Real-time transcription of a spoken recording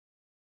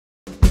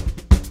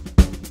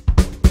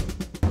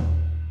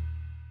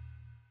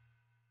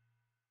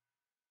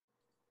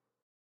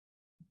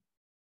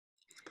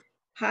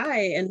Hi,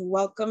 and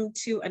welcome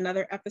to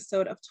another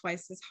episode of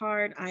Twice as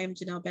Hard. I am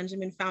Janelle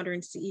Benjamin, founder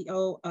and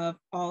CEO of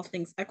All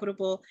Things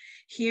Equitable,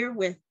 here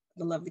with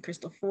the lovely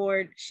Crystal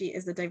Ford. She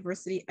is a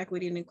diversity,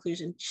 equity, and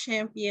inclusion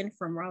champion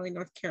from Raleigh,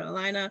 North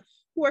Carolina,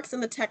 who works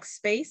in the tech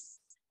space,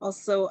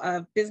 also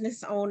a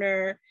business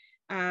owner.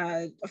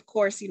 Of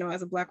course,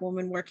 as a Black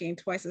woman working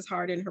twice as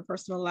hard in her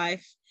personal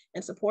life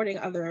and supporting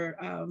other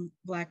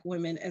Black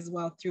women as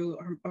well through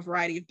a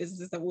variety of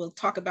businesses that we'll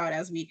talk about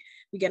as we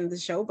get into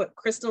the show. But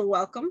Crystal,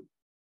 welcome.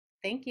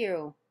 Thank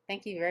you.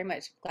 Thank you very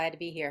much. Glad to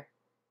be here.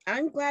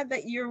 I'm glad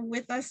that you're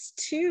with us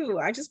too.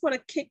 I just want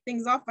to kick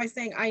things off by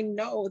saying I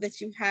know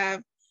that you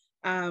have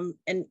an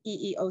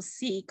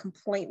EEOC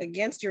complaint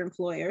against your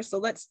employer. So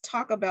let's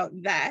talk about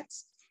that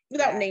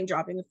without Yeah. name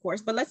dropping, of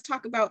course. But let's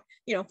talk about,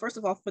 first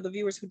of all, for the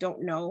viewers who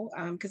don't know,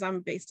 because I'm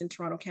based in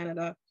Toronto,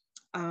 Canada,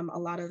 a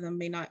lot of them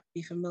may not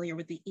be familiar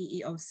with the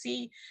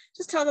EEOC.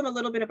 Just tell them a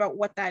little bit about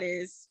what that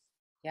is,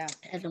 Yeah.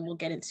 and then we'll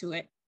get into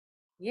it.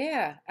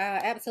 Yeah,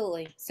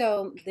 absolutely.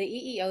 So the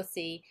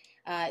EEOC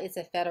is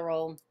a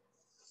federal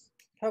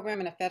program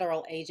and a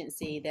federal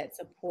agency that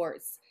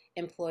supports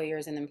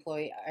employers and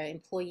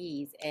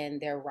employees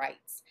and their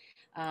rights.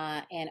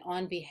 And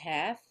on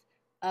behalf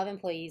of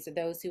employees or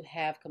those who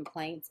have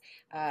complaints,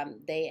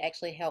 they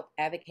actually help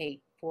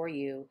advocate for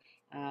you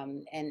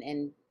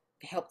and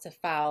help to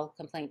file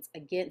complaints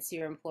against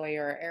your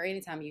employer or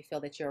anytime you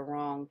feel that you're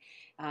wrong.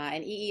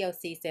 And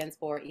EEOC stands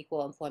for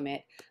Equal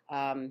Employment.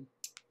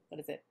 What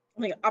is it?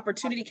 Like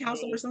opportunity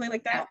council or Opportunity something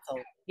like that. Council.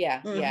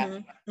 Yeah, yeah.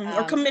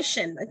 Or Um,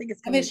 commission. I think it's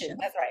Commission, commission.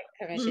 that's right,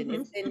 commission. Hmm.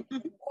 It's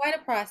been quite a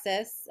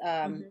process,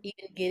 Hmm.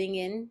 even getting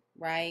in,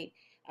 right?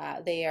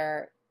 They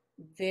are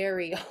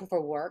very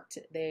overworked.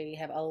 They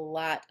have a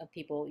lot of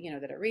people,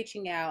 that are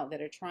reaching out,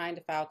 that are trying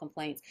to file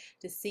complaints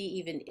to see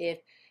even if,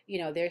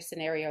 their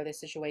scenario, their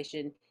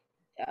situation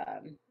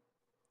um,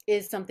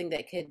 is something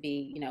that could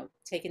be,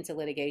 taken to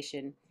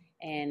litigation.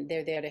 And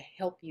they're there to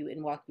help you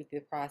and walk you through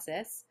the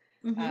process.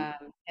 Hmm.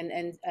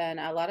 And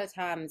a lot of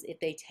times, if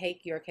they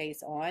take your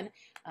case on,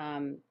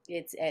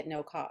 it's at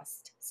no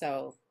cost.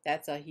 So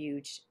that's a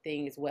huge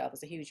thing as well.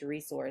 It's a huge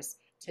resource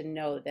to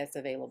know that's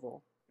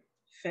available.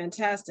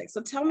 Fantastic. So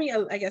tell me,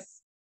 I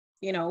guess,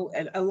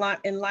 a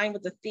lot in line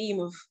with the theme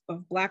of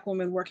Black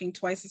women working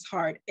twice as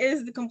hard.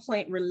 Is the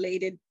complaint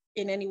related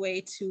in any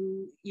way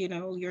to,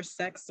 your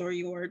sex or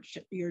your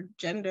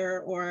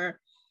gender or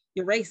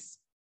your race?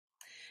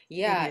 It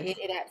Yeah, is.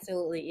 it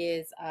absolutely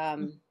is.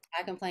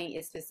 My complaint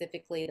is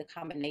specifically the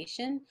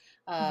combination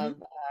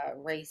Mm-hmm. of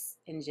race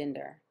and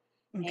gender.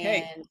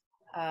 Okay.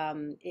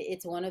 And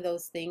it's one of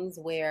those things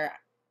where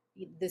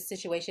this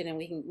situation, and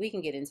we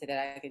can get into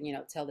that. I can,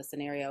 tell the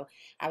scenario.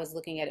 I was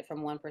looking at it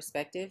from one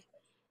perspective,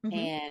 Mm-hmm.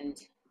 and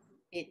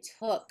it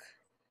took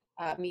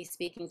me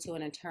speaking to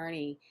an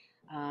attorney,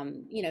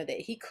 that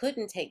he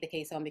couldn't take the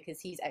case on because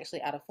he's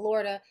actually out of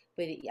Florida,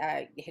 but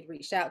I had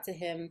reached out to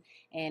him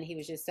and he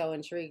was just so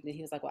intrigued and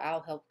he was like, well,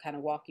 I'll help kind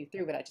of walk you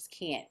through, but I just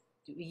can't,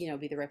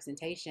 be the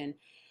representation.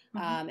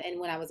 Mm-hmm. And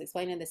when I was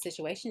explaining the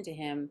situation to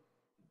him,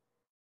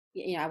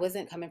 I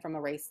wasn't coming from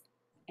a race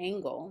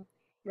angle.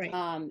 Right.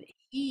 Um,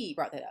 he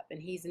brought that up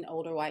and he's an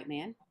older white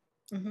man.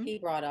 Mm-hmm. He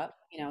brought up,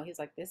 he's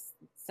like, this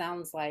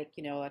sounds like,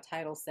 a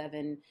Title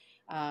VII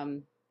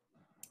um,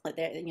 like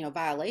that,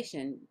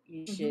 violation,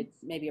 you Mm-hmm. should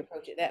maybe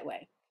approach it that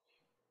way.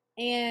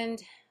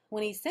 And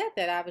when he said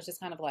that, I was just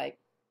kind of like,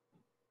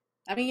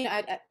 I mean,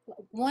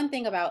 one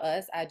thing about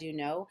us, I do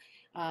know,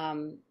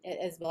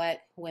 as Black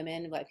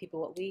women, Black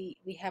people, we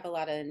have a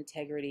lot of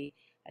integrity,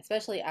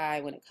 especially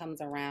when it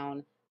comes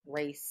around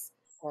race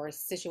or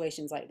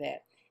situations like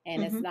that.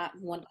 And it's Mm-hmm. not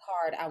one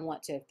card I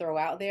want to throw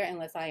out there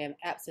unless I am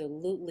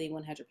absolutely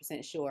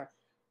 100% sure.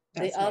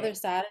 The That's other right.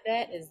 side of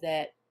that is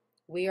that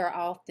we are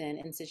often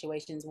in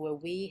situations where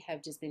we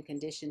have just been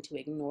conditioned to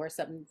ignore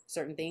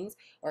certain things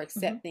or Mm-hmm.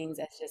 accept things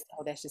as just,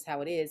 oh, that's just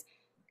how it is,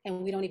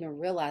 and we don't even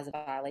realize the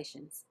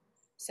violations.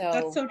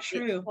 That's So so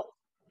true.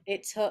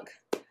 it took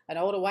an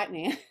older white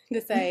man to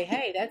say,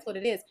 hey, that's what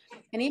it is.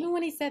 And even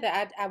when he said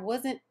that, I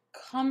wasn't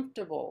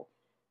comfortable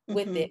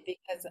with Mm-hmm. it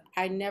because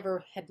I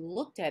never had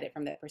looked at it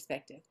from that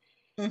perspective.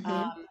 Mm-hmm.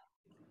 Um,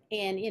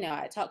 and,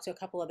 I talked to a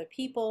couple other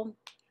people,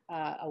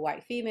 a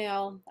white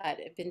female.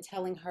 I'd been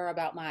telling her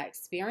about my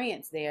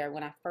experience there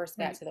when I first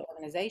got Right. to the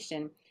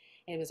organization.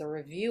 And it was a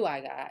review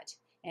I got,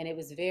 and it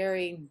was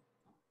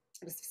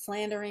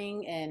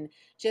slandering and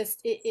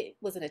just, it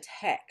was an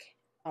attack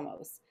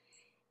almost.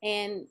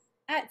 And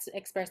I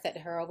expressed that to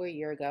her over a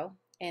year ago.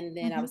 And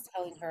then I Mm-hmm. was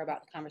telling her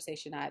about the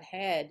conversation I'd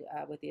had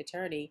with the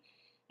attorney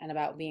and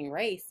about being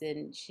race.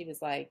 And she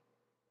was like,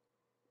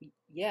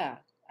 yeah,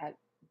 I,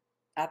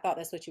 I thought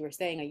that's what you were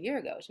saying a year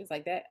ago. She was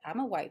like, that I'm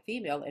a white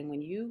female. And when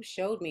you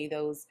showed me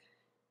those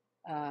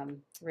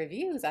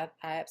reviews, I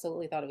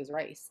absolutely thought it was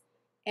race.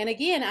 And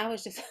again, I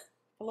was just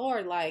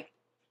floored, like,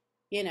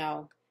 you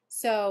know,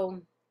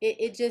 so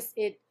it just,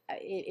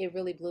 it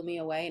really blew me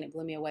away. And it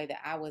blew me away that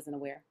I wasn't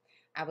aware.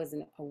 I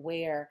wasn't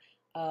aware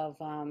of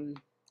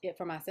it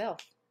for myself.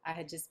 I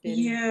had just been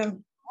Yeah.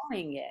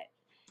 ignoring it.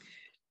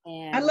 I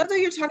And love that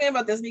you're talking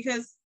about this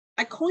because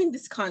I coined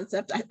this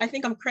concept. I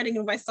think I'm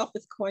crediting myself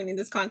with coining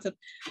this concept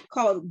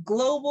called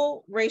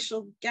global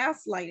racial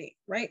gaslighting,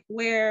 right?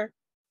 Where,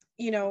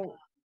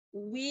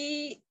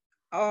 we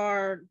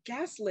are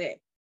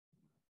gaslit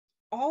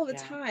all the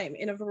Yeah. time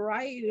in a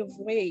variety of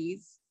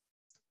ways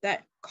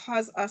that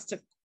cause us to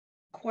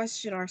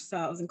question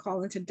ourselves and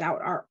call into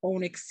doubt our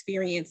own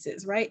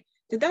experiences, right?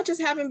 Did that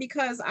just happen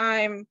because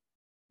I'm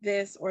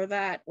this or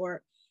that?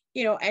 Or,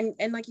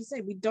 and like you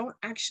said, we don't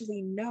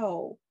actually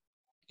know,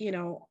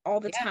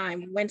 all the Yeah.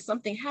 time when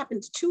something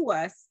happens to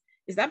us.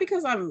 Is that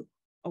because I'm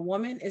a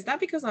woman? Is that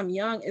because I'm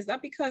young? Is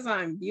that because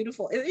I'm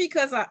beautiful? Is it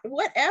because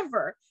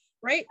whatever,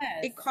 right?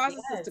 Yes. It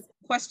causes us to Yes.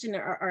 question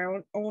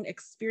our own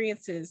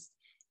experiences,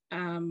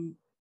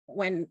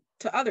 when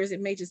to others it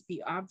may just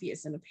be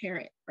obvious and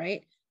apparent,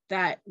 right?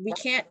 That we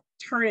can't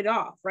turn it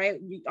off, right?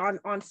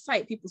 On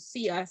site, people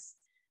see us,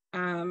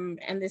 and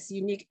this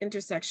unique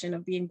intersection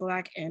of being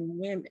Black and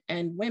women,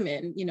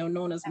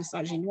 known as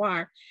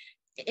misogynoir.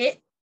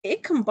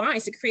 It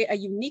combines to create a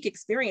unique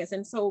experience.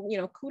 And so,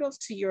 kudos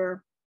to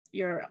your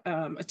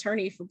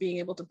attorney for being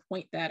able to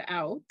point that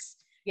out,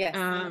 Yes.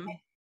 um,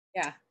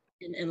 Yeah.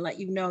 and let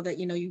you know that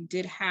you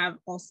did have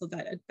also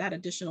that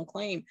additional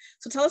claim.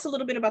 So tell us a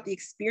little bit about the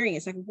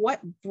experience, like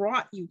what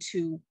brought you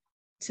to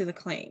the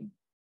claim.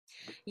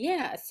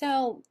 Yeah.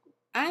 So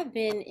I've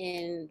been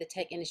in the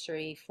tech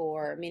industry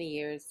for many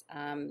years,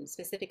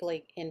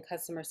 specifically in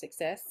customer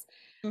success,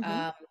 Mm-hmm.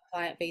 um,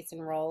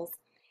 client-facing roles.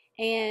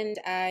 And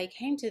I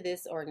came to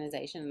this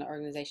organization, the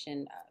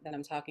organization that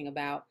I'm talking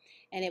about,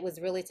 and it was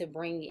really to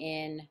bring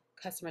in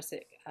customer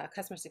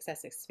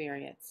success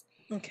experience.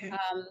 Okay.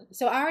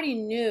 So I already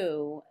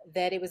knew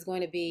that it was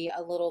going to be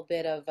a little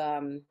bit of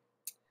some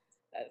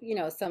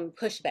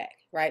pushback,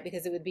 right?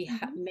 Because it would be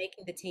Mm-hmm.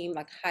 making the team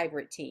like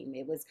hybrid team.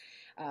 It was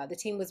the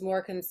team was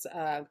more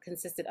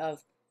consisted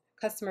of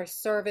customer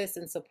service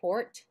and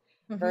support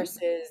Mm-hmm.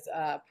 versus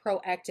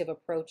proactive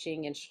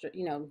approaching and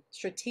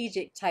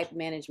strategic type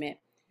management.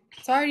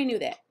 So I already knew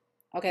that.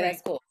 Okay, that's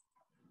Right. cool.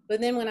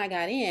 But then when I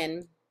got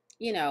in,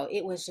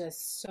 it was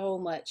just so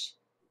much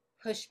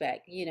pushback,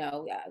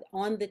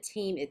 on the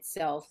team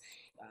itself,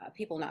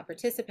 people not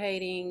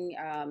participating,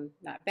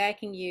 not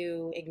backing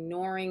you,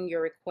 ignoring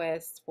your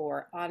requests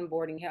for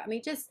onboarding help. I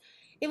mean, just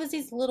it was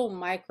these little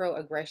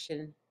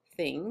microaggression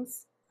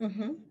things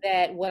Mm-hmm.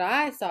 that what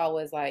I saw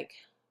was like,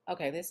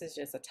 okay, this is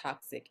just a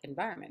toxic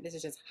environment. This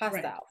is just Right.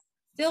 hostile.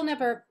 Still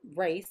never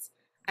race.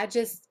 I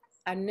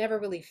never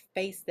really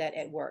faced that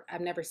at work. I've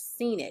never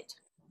seen it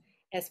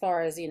as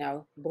far as,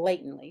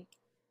 blatantly.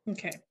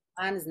 Okay.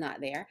 Mine is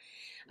not there.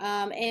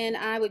 And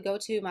I would go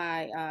to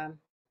my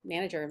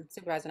manager,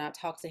 supervisor, and I'd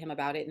talk to him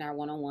about it in our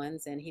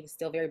one-on-ones, and he was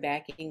still very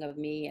backing of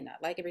me, and I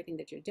like everything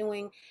that you're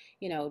doing.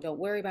 Don't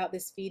worry about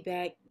this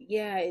feedback.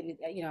 Yeah,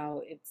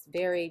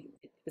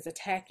 it's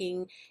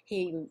attacking.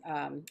 He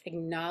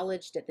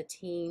acknowledged that the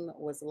team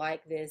was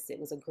like this. It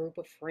was a group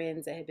of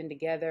friends that had been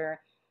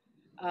together.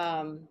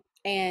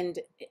 And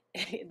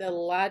the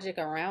logic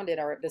around it,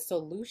 or the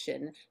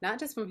solution, not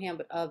just from him,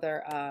 but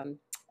other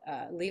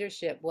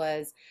leadership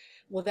was,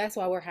 well, that's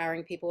why we're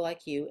hiring people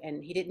like you.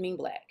 And he didn't mean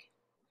Black.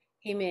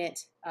 He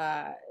meant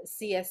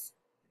CS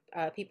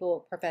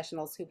people,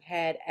 professionals who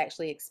had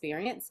actually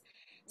experience,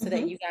 so that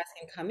Mm-hmm. you guys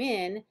can come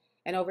in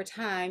and over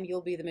time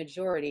you'll be the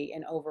majority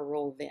and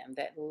overrule them.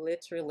 That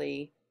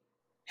literally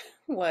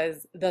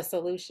was the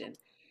solution.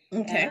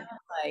 And I Okay. was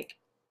like,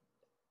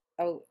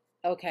 oh,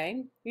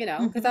 okay, because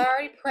Mm-hmm. I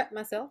already prepped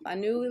myself. I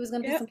knew it was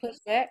going to be some Yep.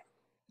 pushback.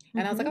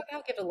 And I was like, Mm-hmm. okay,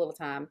 I'll give it a little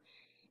time.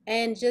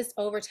 And just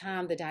over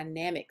time, the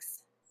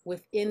dynamics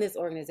within this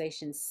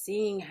organization,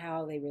 seeing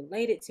how they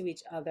related to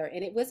each other.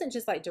 And it wasn't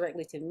just like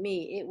directly to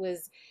me, it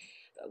was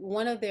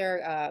one of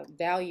their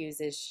values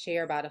is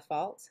share by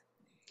default.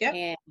 Yep.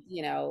 And,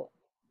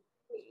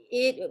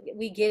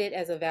 we get it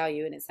as a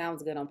value and it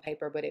sounds good on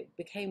paper, but it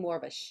became more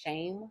of a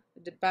shame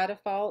by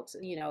default.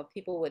 If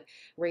people would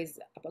raise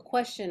up a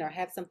question or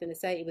have something to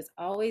say, it was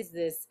always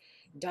this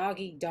dog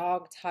eat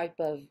dog type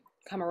of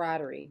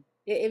camaraderie.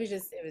 It was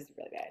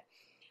really bad.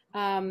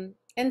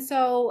 And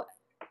so,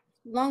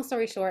 long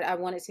story short, I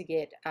wanted to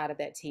get out of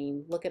that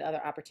team, look at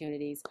other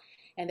opportunities,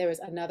 and there was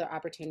another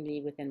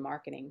opportunity within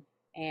marketing,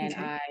 and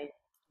Okay. I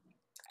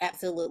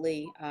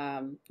absolutely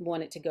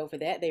wanted to go for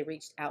that. They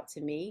reached out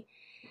to me,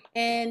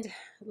 and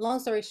long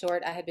story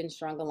short, I had been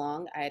strung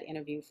along. I had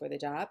interviewed for the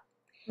job.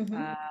 Mm-hmm.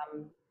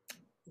 Um,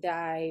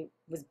 I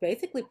was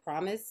basically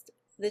promised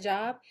the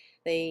job.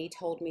 They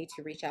told me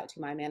to reach out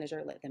to my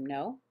manager, let them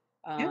know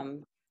Yep.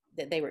 um,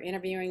 that they were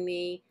interviewing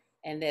me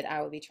and that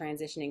I would be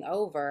transitioning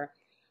over.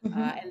 Mm-hmm.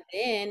 And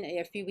then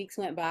a few weeks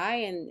went by,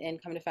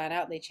 and come to find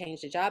out, they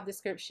changed the job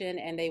description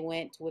and they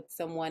went with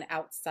someone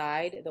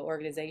outside the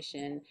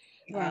organization,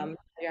 Wow.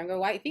 a younger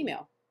white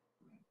female.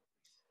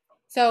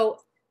 So,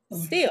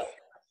 still, I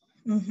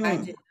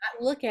Mm-hmm. did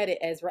not look at it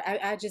as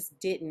I just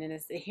didn't. And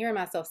it's hearing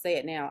myself say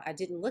it now, I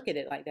didn't look at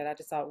it like that. I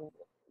just thought,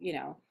 you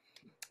know,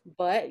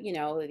 but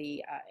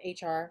the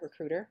HR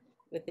recruiter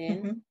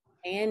within, Mm-hmm.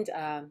 and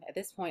at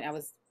this point, I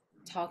was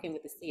talking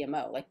with the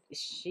CMO. Like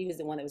she was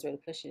the one that was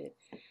really pushing it.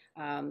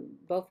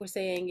 Both were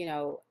saying,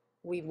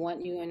 we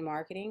want you in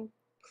marketing.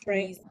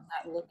 Right. Please do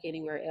not look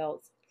anywhere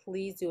else.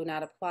 Please do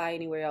not apply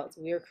anywhere else.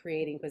 We're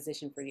creating a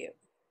position for you.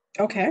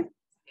 Okay.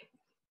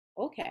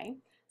 Okay.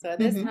 So at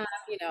this Mm-hmm. time,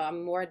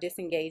 I'm more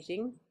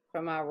disengaging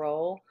from my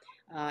role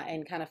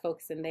and kind of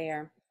focusing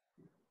there.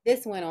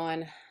 This went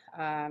on,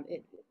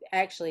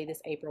 actually,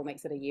 this April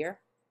makes it a year.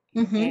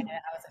 And Mm-hmm.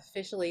 I was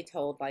officially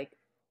told, like,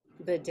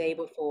 the day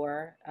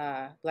before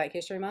Black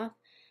History Month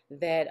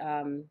that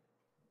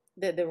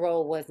the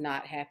role was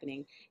not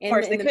happening. Of In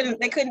course, the, in the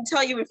they couldn't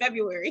tell you in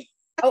February.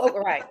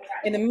 right.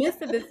 In the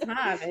midst of this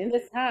time, and in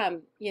this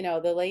time,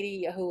 the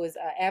lady who was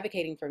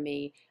advocating for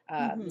me, the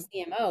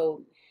Mm-hmm.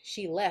 CMO,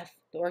 she left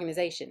the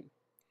organization.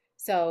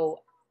 So,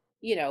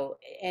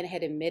 and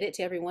had admitted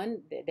to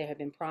everyone that there had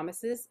been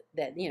promises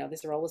that,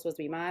 this role was supposed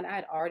to be mine. I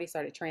had already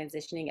started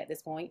transitioning at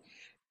this point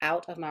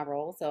out of my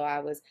role. So I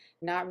was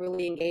not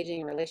really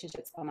engaging in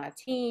relationships on my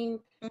team,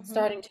 Mm-hmm.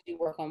 starting to do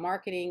work on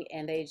marketing,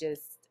 and they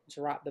just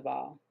dropped the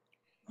ball.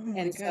 Oh my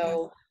And goodness.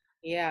 so,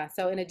 yeah,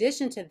 so in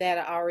addition to that,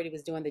 I already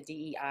was doing the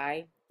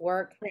DEI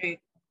work, Right.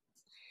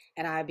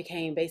 and I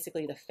became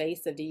basically the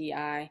face of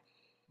DEI.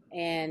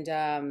 And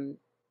I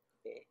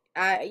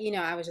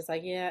was just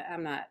like, yeah,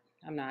 I'm not.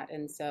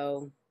 And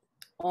so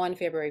on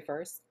February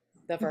 1st,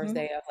 the first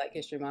Mm-hmm. day of like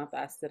History Month,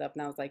 I stood up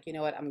and I was like, you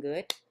know what, I'm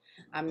good.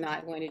 I'm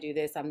not going to do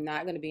this. I'm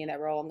not going to be in that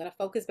role. I'm going to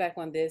focus back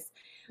on this.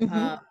 Mm-hmm.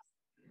 Um,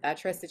 I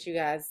trust that you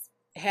guys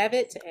have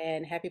it,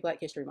 and happy Black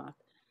History Month.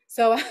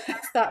 So I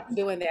stopped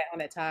doing that on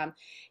that time,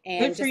 Good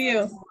and for just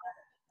you.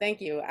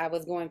 thank you. I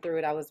was going through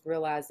it. I was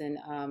realizing,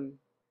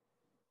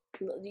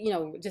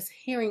 just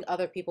hearing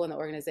other people in the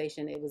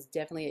organization, it was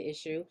definitely an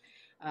issue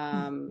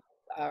um,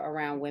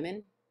 around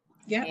women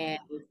Yep. and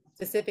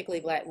specifically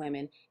Black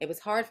women. It was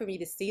hard for me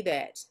to see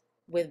that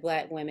with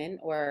Black women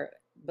or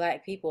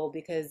Black people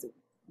because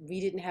we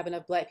didn't have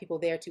enough Black people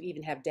there to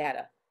even have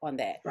data on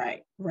that.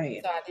 Right.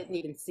 Right. So I didn't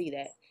even see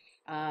that.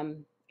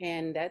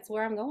 And that's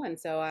where I'm going.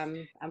 So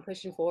I'm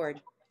pushing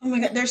forward. Oh my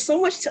God, there's so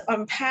much to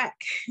unpack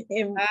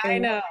I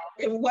know.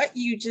 in what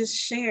you just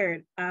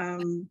shared.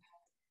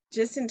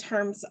 Just in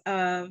terms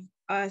of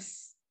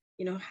us,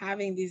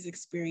 having these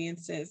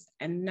experiences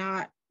and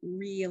not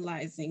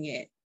realizing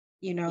it,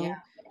 you Yeah. know,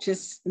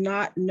 just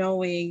not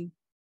knowing,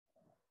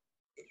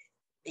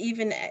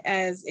 even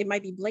as it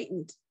might be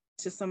blatant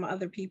to some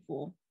other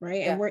people,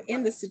 right? And Yeah. we're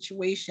in the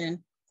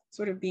situation,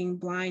 sort of being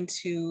blind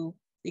to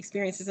the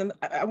experiences. And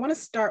I want to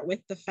start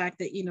with the fact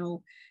that,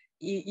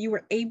 you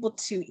were able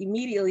to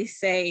immediately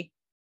say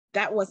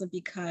that wasn't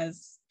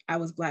because I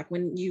was Black.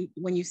 When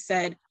you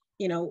said,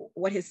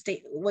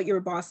 what your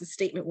boss's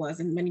statement was,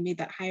 and when he made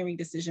that hiring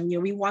decision,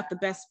 we want the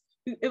best.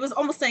 It was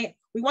almost saying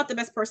we want the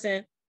best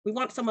person. We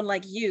want someone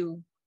like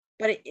you,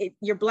 but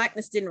your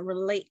Blackness didn't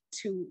relate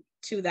to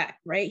that,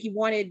 right? He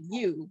wanted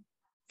you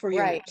for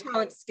your Right.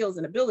 talent, skills,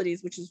 and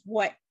abilities, which is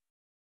what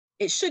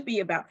it should be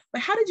about.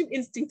 But how did you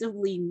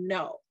instinctively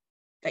know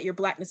that your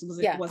Blackness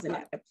Yeah. wasn't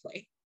at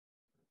play?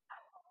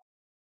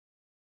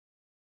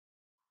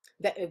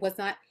 That it was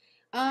not.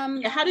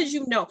 Yeah, how did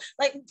you know?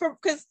 Like,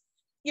 because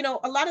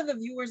a lot of the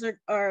viewers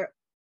are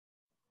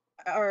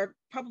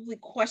probably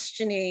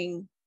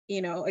questioning,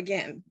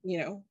 again,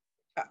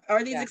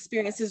 are these Yeah.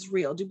 experiences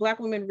real? Do Black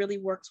women really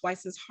work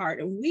twice as hard?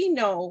 And we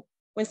know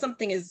when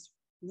something is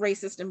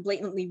racist and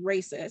blatantly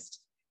racist,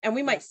 and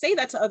we Yeah. might say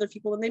that to other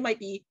people, and they might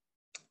be,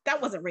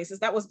 that wasn't racist.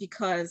 That was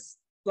because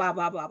blah,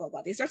 blah, blah, blah,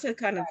 blah. They start to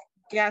kind of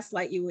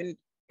gaslight you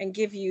and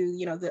give you,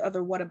 the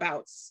other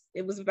whatabouts.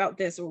 It was about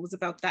this or it was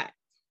about that.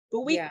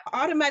 But we Yeah.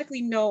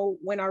 automatically know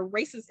when our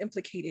race is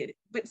implicated.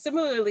 But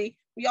similarly,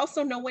 we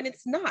also know when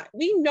it's not.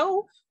 We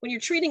know when you're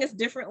treating us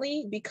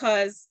differently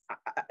because,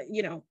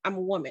 I'm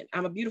a woman.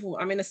 I'm a beautiful,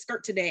 I'm in a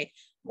skirt today.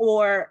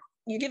 Or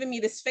you're giving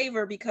me this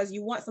favor because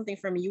you want something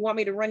from me. You want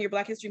me to run your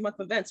Black History Month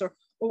events, or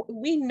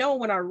we know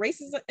when our race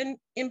is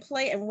in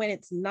play and when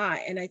it's not.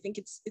 And I think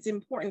it's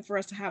important for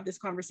us to have this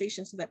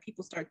conversation so that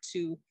people start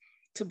to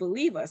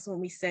believe us when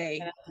we say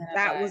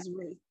that was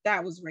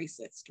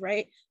racist,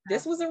 right?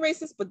 This wasn't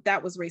racist, but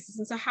that was racist.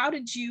 And so how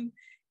did you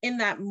in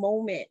that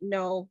moment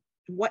know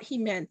what he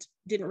meant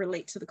didn't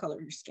relate to the color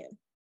of your skin?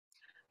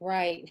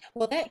 Right.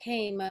 Well, that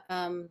came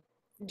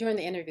during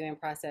the interviewing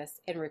process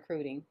and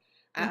recruiting.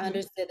 I Mm-hmm.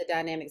 understood the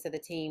dynamics of the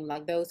team,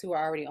 like those who were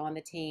already on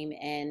the team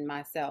and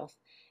myself.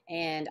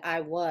 And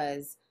I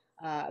was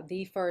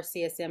the first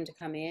CSM to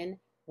come in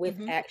with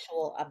Mm-hmm.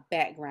 actual a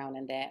background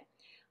in that.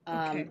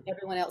 Okay.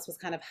 Everyone else was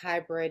kind of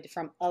hybrid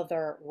from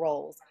other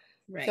roles.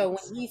 So Right.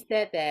 when he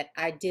said that,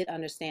 I did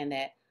understand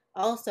that.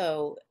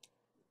 Also,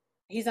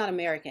 he's not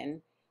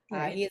American.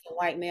 Right. He is a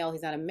white male.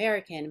 He's not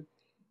American.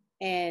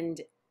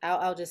 And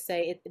I'll just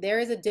say there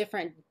is a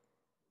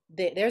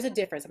there's a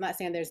difference. I'm not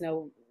saying there's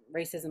no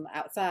racism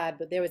outside,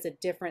 but there was a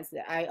difference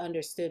that I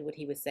understood what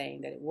he was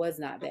saying, that it was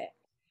not that.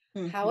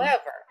 Mm-hmm.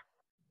 However,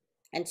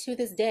 and to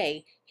this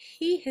day,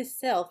 he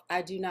himself,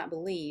 I do not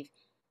believe,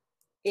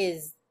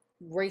 is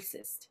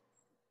racist.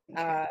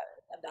 Okay. Uh,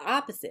 the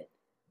opposite.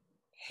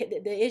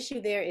 The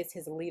issue there is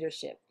his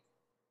leadership.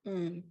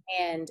 Mm.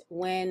 And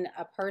when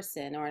a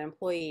person or an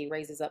employee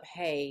raises up,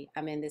 hey,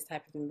 I'm in this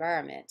type of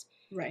environment,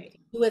 Right. if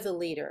you as a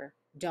leader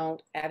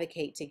don't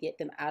advocate to get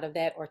them out of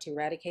that or to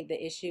eradicate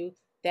the issue,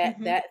 that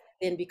Hmm. that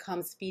then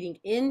becomes feeding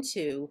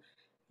into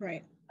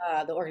Right.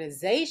 the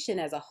organization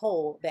as a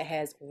whole that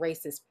has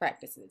racist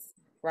practices,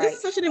 This right?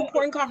 is such an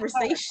important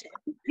conversation.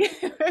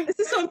 Hard. This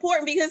is so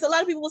important because a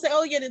lot of people will say,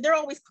 oh, yeah, they're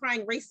always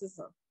crying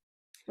racism,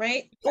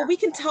 right? Yeah, But we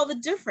can tell the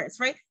difference,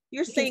 right?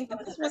 You're we can saying tell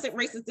that the this difference.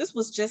 wasn't racist, this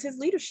was just his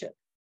leadership.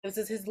 This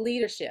is his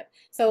leadership.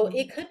 So Mm-hmm.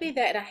 it could be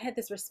that I had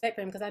this respect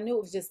for him because I knew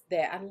it was just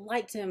that. I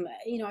liked him,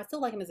 I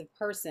still like him as a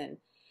person.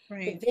 But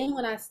Right. then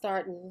when I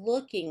start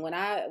looking, when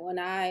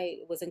I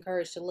was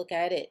encouraged to look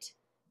at it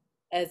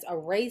as a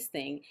race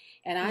thing,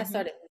 and I Mm-hmm.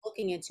 started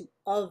looking into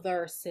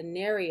other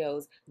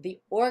scenarios, the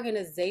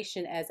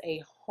organization as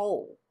a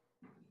whole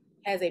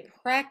has a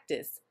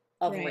practice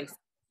of Right. race,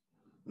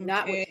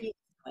 not what Okay. he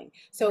was doing.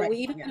 So Right.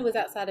 even Yeah. when it was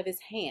outside of his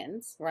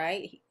hands,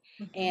 right?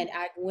 Mm-hmm. And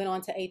I went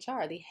on to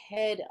HR. The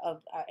head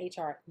of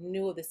HR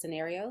knew of the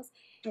scenarios,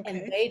 and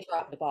Okay. they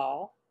dropped the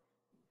ball.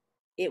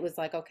 It was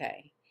like,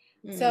 okay.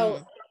 So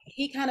Mm.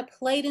 he kind of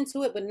played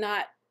into it, but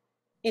not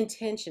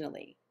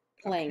intentionally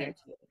playing Okay.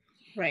 into it.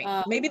 Right.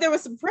 Um, Maybe there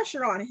was some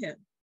pressure on him,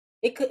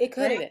 it could have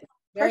right? been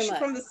very Pressure much,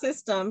 from the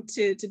system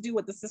to do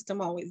what the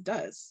system always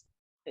does.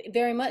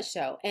 very much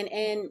so. And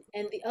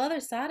the other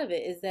side of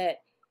it is that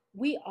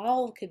we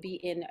all could be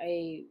in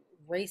a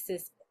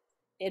racist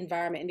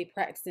environment and be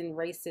practicing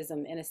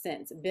racism in a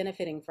sense,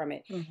 benefiting from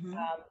it. Mm-hmm.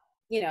 Um,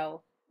 you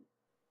know,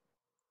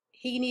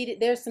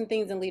 there's some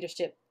things in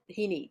leadership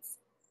he needs.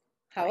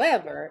 Right.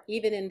 However,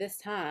 even in this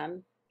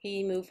time,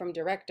 he moved from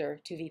director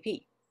to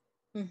VP.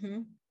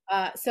 Mm-hmm.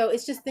 So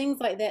it's just things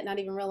like that, not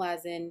even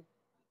realizing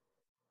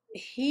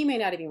he may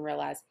not even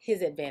realize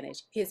his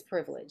advantage, his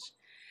privilege.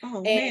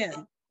 Oh And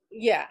man.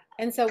 yeah.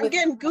 And so I'm with,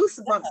 getting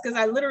goosebumps because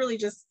I literally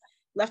just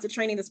left a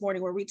training this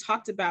morning where we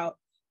talked about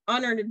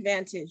unearned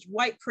advantage,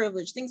 white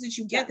privilege, things that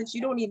you yeah, get that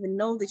you don't even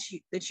know that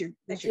that you're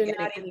you're getting.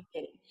 not even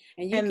getting.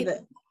 And you And can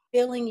the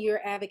feeling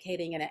you're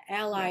advocating and an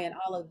ally yeah. and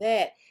all of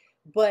that.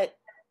 But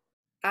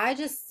I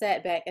just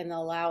sat back and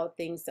allowed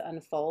things to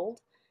unfold.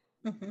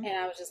 Mm-hmm. And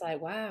I was just like,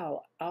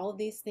 wow, all of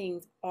these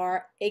things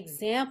are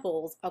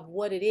examples of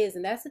what it is.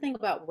 And that's the thing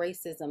about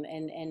racism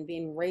and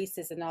being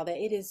racist and all that.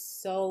 It is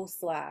so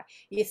sly.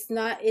 It's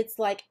not, it's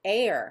like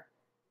air,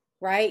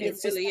 right? It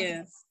It's just really something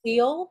is. you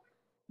feel,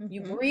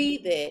 you Mm-hmm.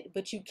 breathe it,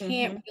 but you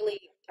can't Mm-hmm. really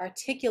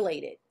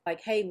articulate it.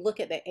 Like, hey, look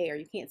at the air.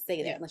 You can't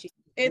say that Yeah. unless you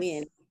see It's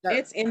wind, dirt.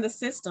 it's in the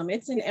system.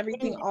 It's in It's in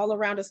everything there. all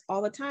around us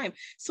all the time.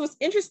 So it's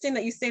interesting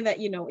that you say that,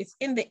 it's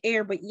in the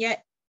air, but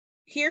yet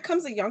here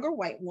comes a younger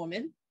white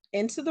woman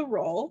into the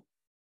role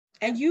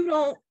and Yep. you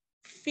don't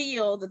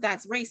feel that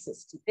that's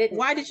racist. Didn't.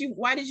 Why did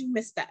you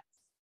miss that?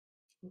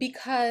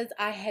 Because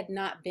I had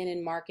not been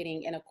in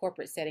marketing in a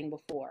corporate setting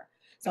before.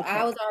 So I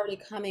Okay. was already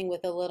coming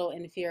with a little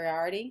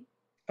inferiority.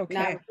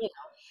 Not, Okay.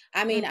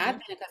 I mean, I've Mm-hmm.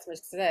 been in customer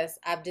success,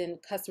 I've done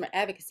customer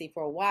advocacy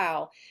for a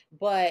while,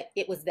 but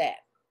it was that.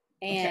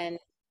 Okay. And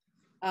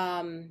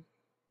um,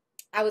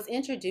 I was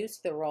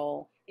introduced to the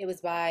role. It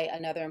was by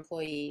another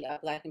employee, a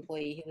Black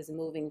employee. He was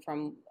moving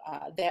from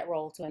that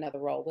role to another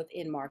role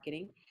within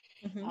marketing.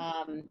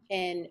 Mm-hmm.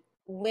 And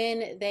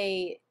when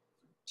they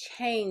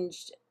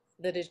changed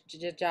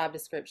the job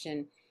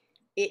description,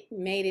 it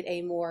made it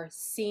a more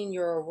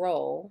senior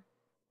role.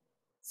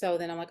 So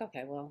then I'm like,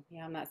 okay, well,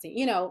 yeah, I'm not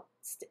seeing,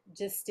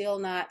 just still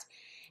not.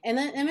 And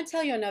then let me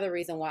tell you another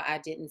reason why I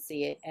didn't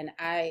see it. And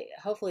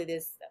hopefully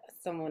this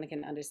someone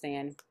can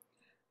understand.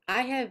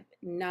 I have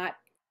not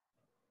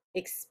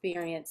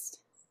experienced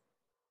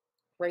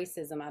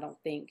racism, I don't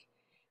think,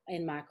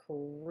 in my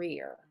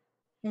career.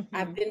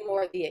 I've Mm-hmm. been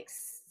more of the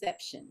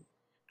exception.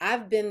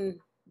 I've been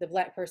the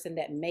Black person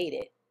that made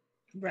it.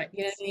 Right.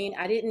 You know what I mean?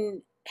 I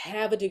didn't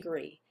have a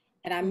degree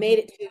and I made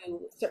Mm-hmm. it to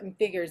certain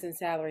figures in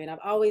salary. And I've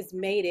always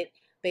made it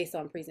based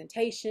on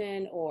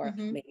presentation or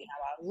Mm-hmm. maybe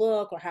how I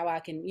look or how I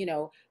can,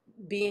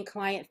 be in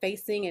client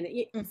facing. And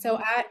so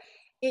Mm-hmm.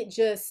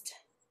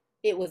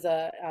 it was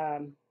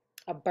a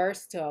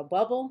burst to a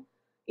bubble,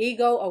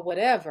 ego or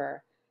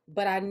whatever.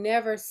 But I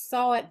never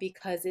saw it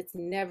because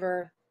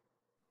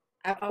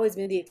I've always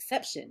been the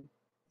exception.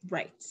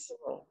 Right.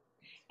 Right.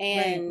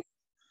 And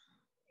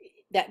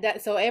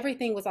so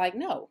everything was like,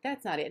 no,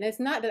 that's not it. And it's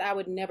not that I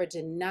would never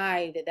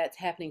deny that that's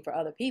happening for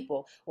other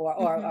people or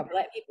Mm-hmm.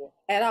 Black people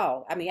at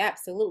all. I mean,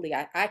 absolutely,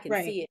 I can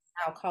Right. see it.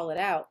 I'll call it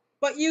out.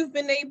 But you've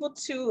been able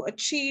to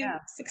achieve Yeah.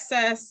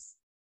 success,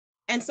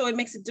 and so it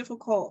makes it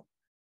difficult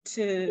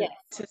to Yes.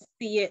 to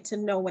see it, to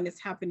know when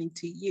it's happening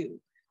to you,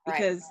 Right.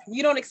 because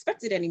you don't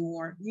expect it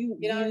anymore. you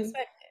You don't you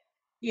expect it.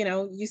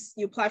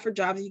 you apply for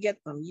jobs, you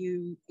get them.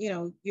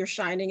 You're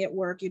shining at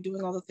work, you're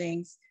doing all the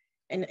things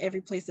in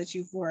every place that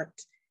you've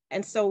worked,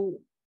 and so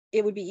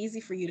it would be easy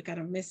for you to kind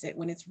of miss it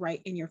when it's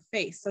right in your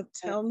face. So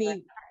tell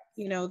me,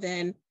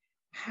 then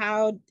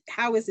how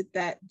is it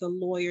that the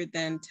lawyer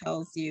then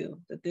tells you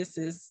that this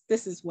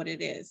is what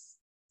it is?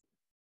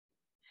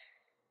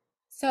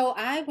 So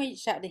I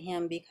reached out to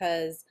him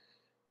because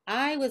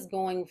I was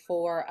going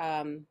for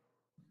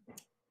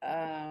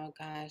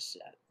gosh,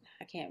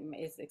 I can't,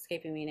 it's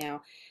escaping me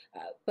now.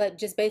 But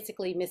just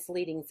basically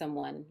misleading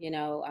someone,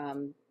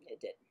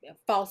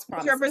 false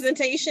promises.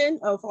 Misrepresentation?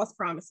 Oh, false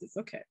promises.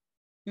 Okay.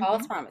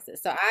 False Mm-hmm.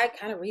 promises. So I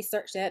kind of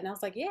researched that and I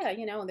was like, yeah,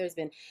 and there's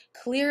been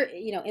clear,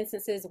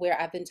 instances where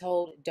I've been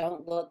told,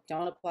 don't look,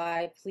 don't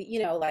apply, please,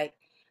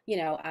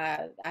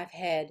 I've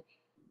had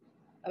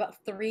about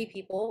three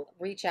people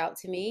reach out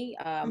to me,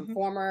 Mm-hmm.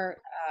 former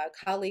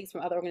colleagues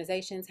from other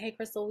organizations. Hey,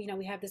 Crystal, we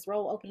have this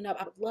role opening up.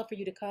 I would love for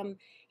you to come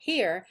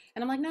here.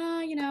 And I'm like, no,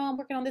 I'm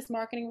working on this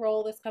marketing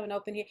role that's coming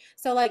open here.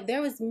 So like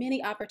there was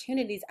many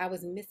opportunities I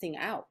was missing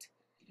out.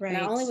 And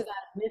not Right. only was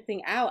I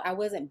missing out, I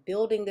wasn't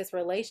building this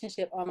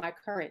relationship on my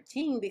current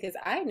team because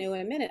I knew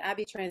in a minute I'd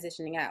be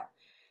transitioning out.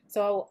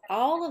 So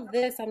all of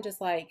this, I'm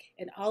just like,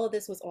 and all of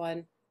this was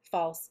on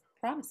false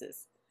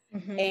promises.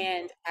 Mm-hmm.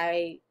 And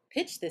I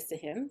pitched this to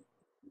him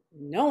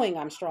knowing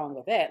I'm strong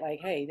with that.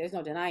 Like, hey, there's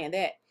no denying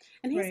that.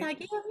 And he's Right. like,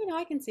 yeah,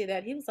 I can see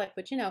that. He was like,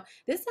 but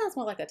this sounds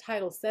more like a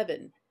Title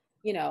VII,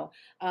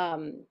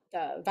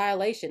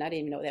 violation. I didn't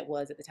even know what that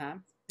was at the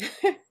time.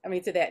 I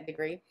mean, to that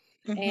degree.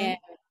 Mm-hmm. And,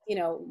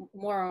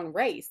 more on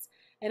race.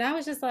 And I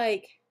was just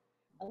like,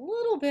 a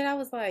little bit, I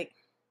was like,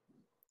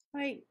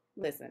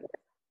 listen,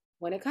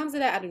 when it comes to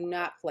that, I do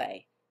not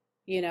play.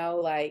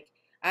 Like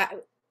I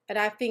and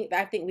I think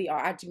we are.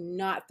 I do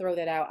not throw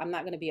that out. I'm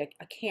not going to be a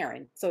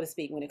Karen, so to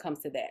speak, when it comes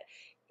to that.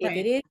 If it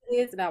Right. is, it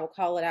is, and I will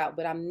call it out,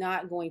 but I'm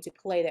not going to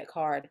play that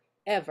card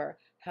ever.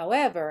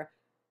 However,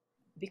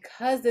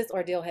 because this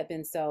ordeal had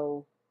been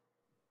so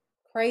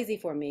crazy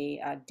for me,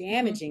 Mm-hmm.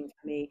 damaging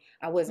for me,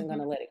 I wasn't going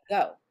Mm-hmm. to let it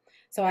go.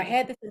 So I Right.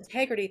 had this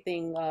integrity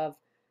thing of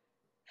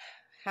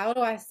how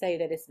do I say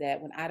that it's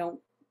that when I don't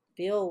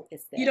feel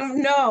it's You that?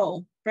 don't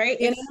know, right?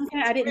 You know what I'm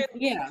saying? It's I didn't,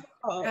 really yeah.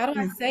 difficult. How do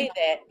I Mm-hmm. say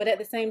that? But at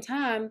the same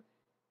time,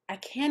 I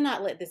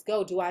cannot let this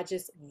go. Do I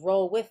just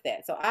roll with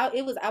that? So I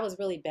was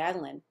really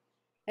battling.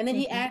 And then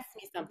he Mm-hmm. asked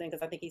me something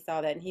because I think he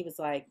saw that and he was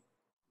like,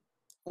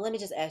 well, let me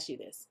just ask you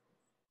this.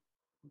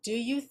 Do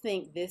you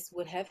think this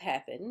would have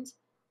happened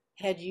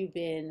had you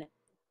been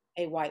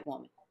a white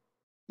woman?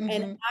 And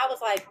Mm-hmm. I was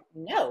like,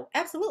 no,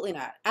 absolutely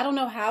not. I don't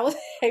know how I was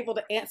able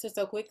to answer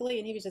so quickly.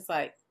 And he was just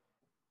like,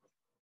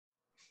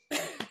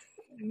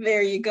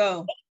 There you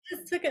go.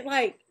 just took it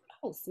like,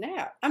 oh,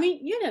 snap. I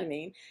mean, you know what I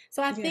mean?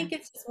 So I Yeah. think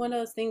it's just one of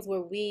those things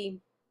where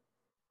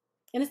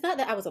and it's not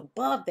that I was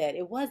above that.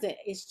 It wasn't.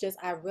 It's just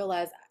I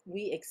realized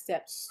we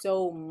accept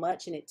so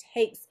much and it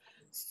takes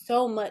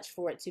so much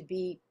for it to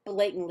be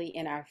blatantly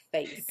in our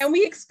face. And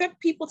we expect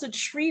people to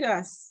treat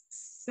us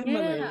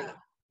similarly, Yeah.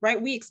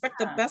 right? We expect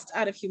the best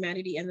out of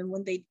humanity. And then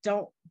when they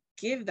don't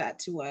give that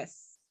to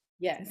us,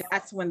 Yes.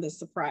 that's when the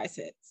surprise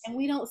hits. And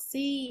we don't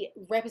see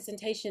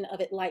representation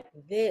of it like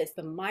this,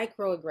 the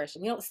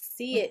microaggression. We don't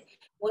see it.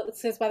 Well,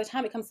 because by the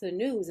time it comes to the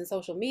news and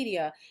social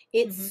media,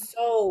 Mm-hmm. it's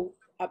so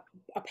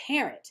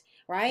apparent,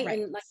 right? Right.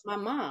 And like my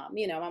mom,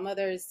 my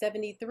mother is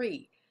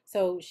 73.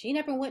 So she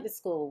never went to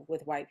school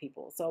with white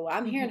people. So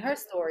I'm hearing Mm-hmm. her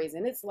stories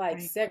and it's like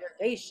Right.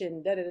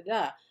 segregation, da da da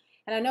da.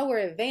 And I know we're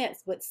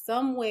advanced, but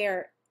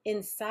somewhere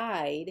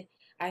inside,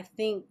 I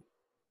think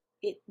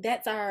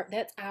that's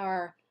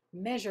our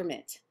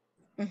measurement.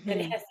 And it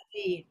Mm-hmm. has to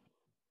be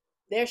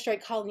they're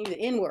straight calling you the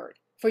N word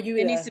for you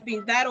It to, needs to be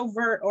that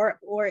overt, or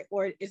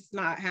it's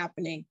not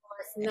happening. or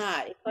it's It's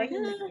not. It's like,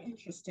 really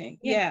interesting.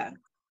 yeah,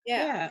 Yeah.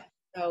 yeah. Yeah.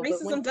 So, but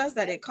when, Racism does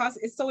that.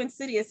 It's so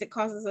insidious. It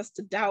causes us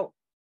to doubt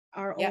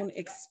our yeah, own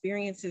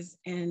experiences.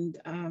 And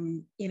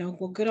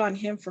well, good on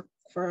him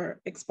for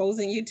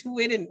exposing you to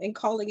it and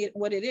calling it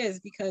what it is,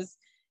 because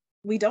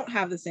we don't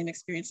have the same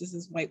experiences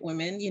as white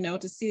women.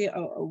 To see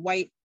a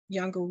white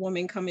younger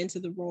woman come into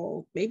the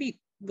role, maybe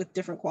with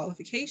different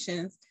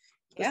qualifications,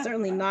 but yeah,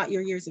 certainly not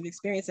your years of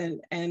experience.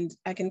 And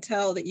I can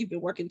tell that you've been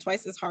working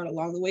twice as hard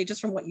along the way,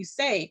 just from what you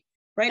say,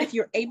 right? If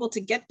you're able to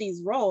get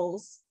these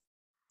roles,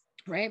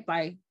 right,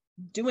 by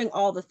doing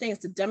all the things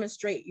to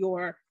demonstrate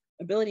your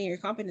ability and your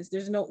competence,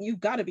 you've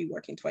got to be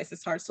working twice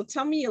as hard. So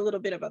tell me a little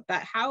bit about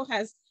that. How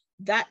has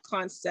that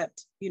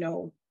concept,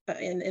 in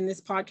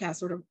this podcast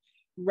sort of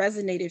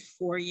resonated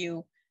for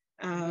you,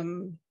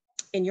 mhm.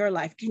 in your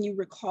life? Can you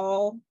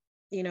recall,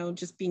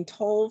 just being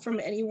told from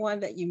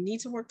anyone that you need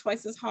to work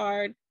twice as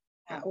hard?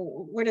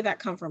 Where did that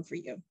come from for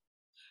you?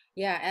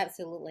 Yeah,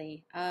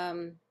 absolutely.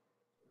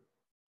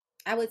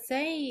 I would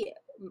say,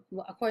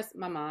 of course,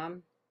 my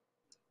mom,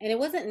 and it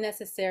wasn't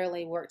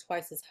necessarily work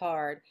twice as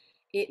hard.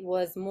 It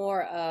was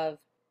more of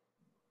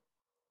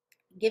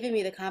giving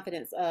me the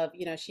confidence of,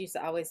 she used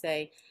to always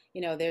say,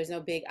 there's no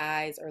big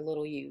I's or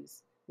little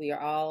U's. We are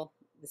all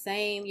the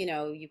same. You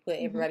put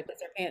Mm-hmm. everybody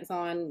puts their pants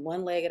on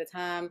one leg at a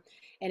time.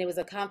 And it was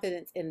a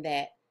confidence in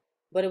that.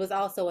 But it was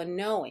also a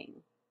knowing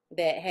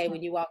that, hey,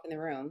 when you walk in the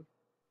room,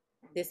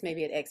 this may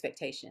be an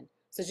expectation.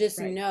 So just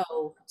Right.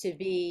 know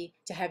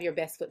to have your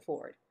best foot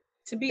forward.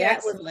 To be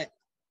That was, excellent.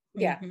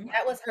 yeah, Mm-hmm.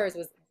 that was hers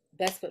was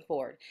best foot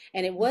forward.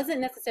 And it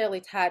wasn't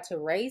necessarily tied to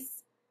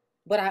race,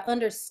 but I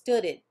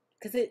understood it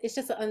because it's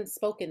just an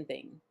unspoken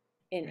thing.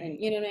 And Right.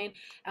 you know what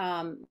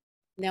I mean?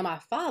 Now my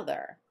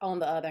father, on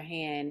the other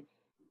hand,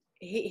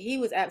 he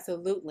was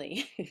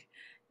absolutely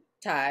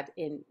tied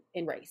in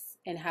race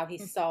and how he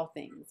saw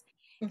things.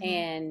 Mm-hmm.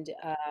 And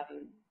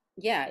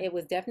yeah, it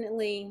was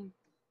definitely,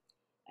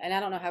 and I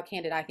don't know how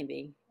candid I can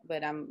be,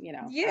 but I'll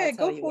Yeah,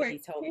 tell go you for what it. he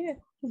told me. Yeah.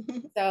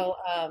 So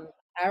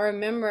I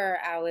remember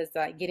I was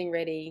like getting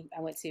ready.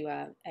 I went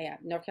to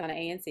North Carolina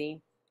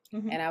A&C,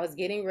 Hmm. and I was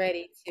getting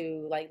ready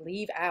to like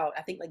leave out.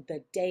 I think like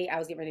the day I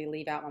was getting ready to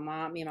leave out,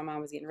 me and my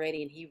mom was getting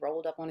ready, and he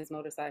rolled up on his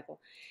motorcycle,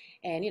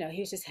 and he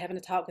was just having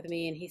a talk with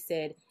me, and he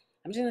said,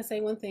 "I'm just gonna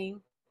say one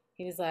thing."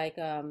 He was like,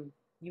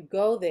 "You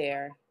go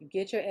there, you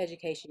get your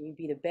education, you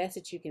be the best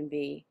that you can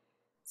be,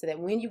 so that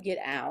when you get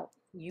out,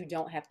 you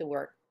don't have to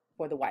work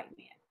for the white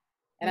man."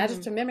 And I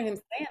just Hmm. remember him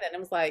saying that, and I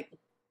was like,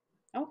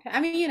 "Okay."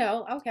 I mean,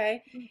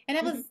 okay. And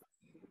it was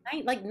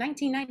like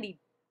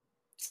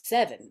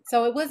 1997,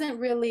 so it wasn't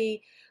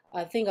really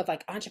a thing of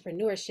like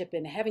entrepreneurship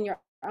and having your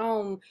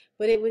own,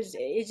 but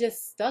it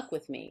just stuck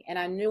with me, and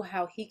I knew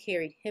how he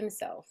carried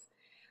himself.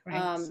 Right.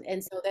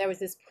 And so there was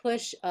this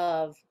push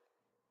of,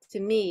 to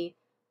me,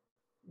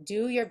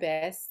 do your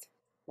best,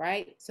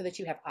 right? So that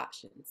you have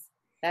options.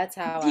 That's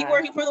how Was he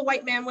working for the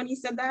white man when he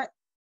said that?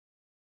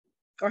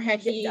 Or had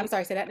I'm he,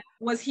 sorry, say that.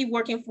 was he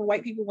working for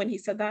white people when he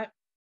said that?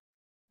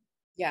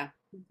 Yeah,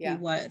 He yeah,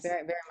 was.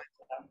 very, very much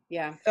so.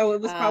 Yeah. So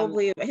it was Um,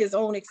 probably his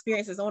own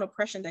experience, his own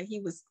oppression that he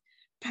was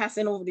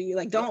passing over to you.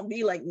 Like, yeah, don't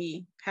be like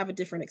me, have a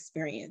different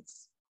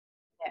experience.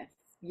 yes,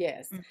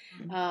 yes.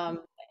 Mhm. Um,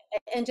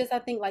 and just I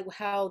think like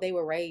how they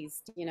were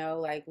raised,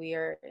 like we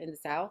are in the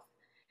South.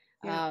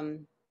 Yeah.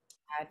 Um,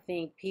 I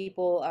think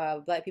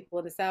Black people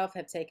in the South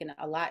have taken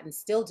a lot and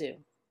still do,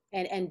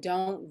 and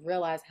don't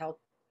realize how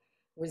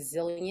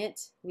resilient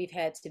we've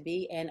had to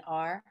be and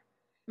are.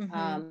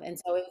 Hmm. And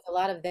so it was a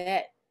lot of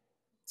that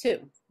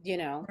too, you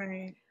know.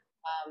 Right.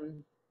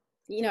 Um,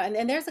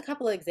 and there's a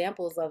couple of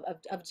examples of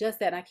just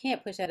that, and I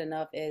can't push that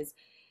enough, is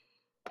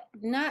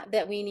not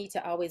that we need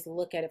to always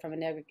look at it from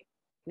a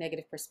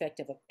negative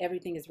perspective of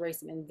everything is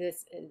racism and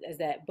this is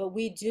that, but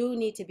we do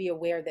need to be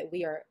aware that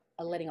we are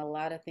letting a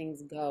lot of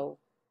things go,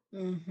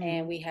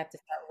 and Hmm. we have to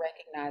start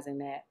recognizing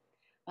that.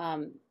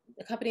 Um,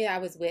 the company I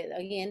was with,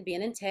 again,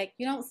 being in tech,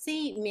 you don't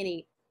see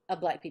many of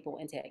Black people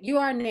in tech. You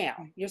are now.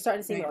 Right. You're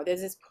starting to see Right. more.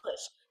 There's this push,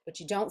 but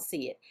you don't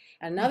see it.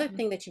 Another Hmm.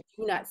 thing that you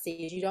do not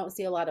see is you don't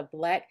see a lot of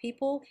Black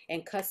people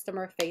in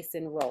customer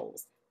facing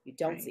roles. You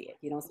don't Right. see it.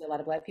 You don't see a lot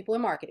of Black people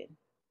in marketing.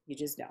 You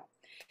just don't.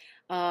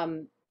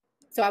 Um,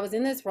 so I was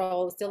in this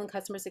role, still in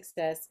customer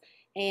success,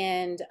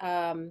 and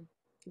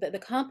the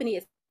company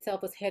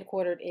itself was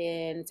headquartered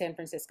in San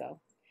Francisco.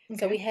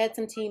 So we Okay. had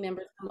some team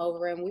members come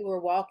over, and we were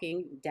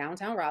walking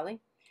downtown Raleigh.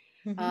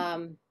 Hmm.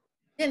 Um,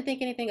 didn't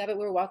think anything of it.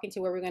 We were walking to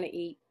where we were going to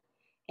eat,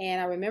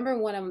 and I remember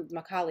one of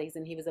my colleagues,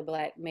 and he was a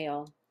Black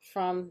male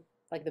from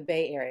like the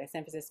Bay Area,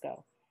 San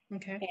Francisco,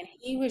 Okay. and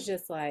he was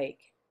just like,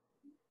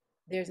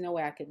 "There's no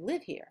way I could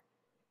live here."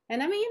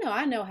 And I mean,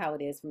 I know how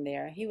it is from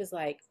there. He was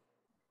like,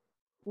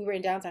 we were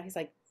in downtown. He's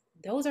like,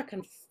 those are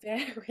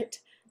Confederate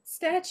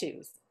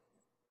statues.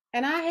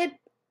 And I had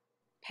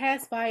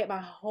passed by it my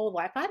whole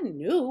life. I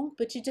knew,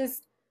 but you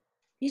just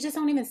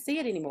don't even see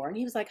it anymore. And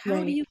he was like, how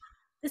do Right. you,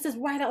 this is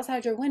right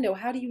outside your window.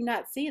 How do you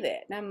not see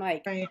that? And I'm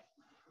like, Right.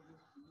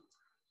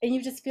 and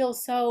you just feel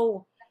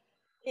so,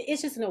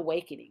 it's just an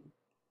awakening.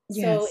 So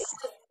Yes. it's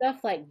just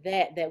stuff like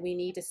that we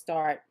need to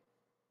start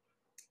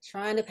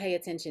trying to pay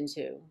attention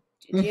to.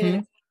 Do you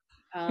know?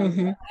 Hmm. Hmm.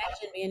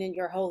 Imagine being in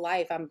your whole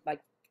life. I'm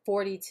like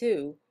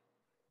 42,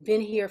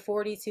 been here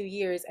 42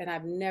 years, and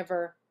I've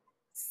never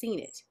seen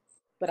it,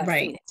 but I've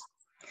Right. seen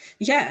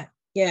Yeah.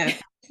 Yeah.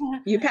 it.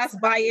 You pass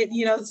by it,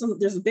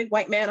 there's a big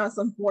white man on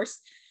some horse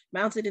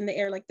mounted in the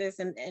air like this,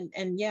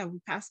 and yeah, we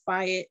pass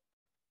by it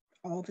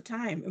all the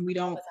time, and we All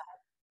don't. the time.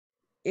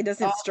 It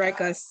doesn't All,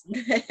 strike us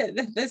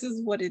that this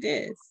is what it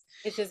is.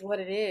 it's just what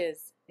it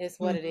is. It's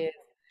what it Mhm. is.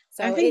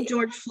 I So think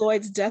George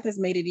Floyd's death has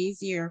made it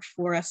easier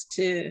for us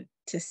to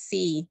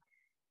see,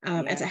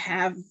 and to yeah,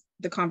 have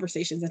the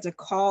conversations and to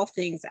call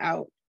things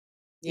out.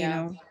 You yeah,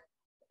 know,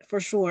 for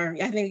sure.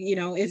 I think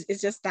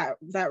it's just that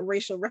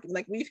racial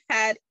like we've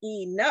had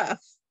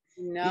enough. We've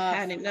enough.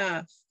 had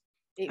enough.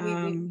 We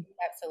Um,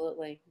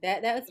 absolutely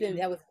that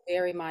was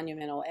very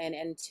monumental,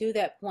 and to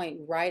that point,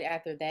 right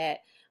after that,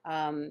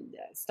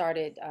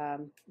 started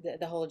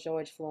the whole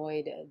George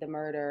Floyd, the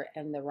murder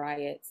and the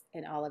riots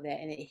and all of that,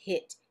 and it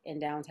hit in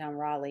downtown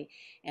Raleigh,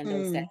 and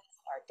those mm, statues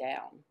are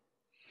down.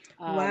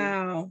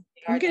 wow.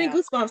 They I'm are getting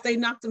down. goosebumps. They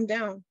knocked him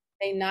down.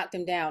 They knocked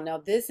them down. Now,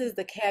 this is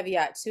the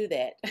caveat to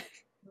that.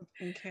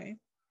 Okay.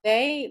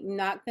 They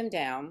knocked them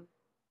down,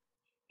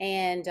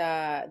 and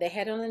they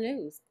had it on the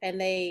news, and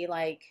they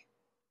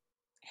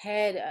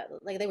had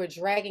like they were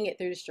dragging it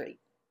through the street,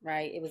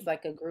 right? It was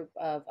like a group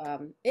of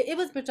it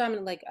was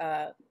predominantly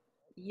like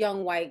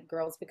young white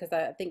girls, because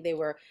I think they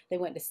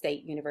went to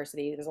state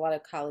university. There's a lot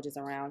of colleges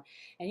around,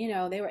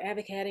 and they were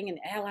advocating and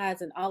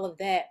allies and all of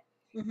that.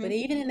 But Hmm.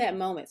 even in that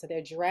moment, so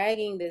they're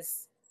dragging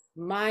this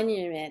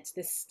monument,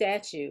 this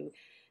statue,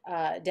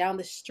 down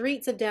the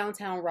streets of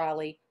downtown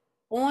Raleigh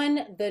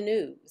on the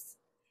news.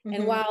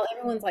 And Hmm. while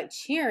everyone's like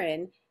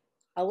cheering,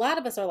 a lot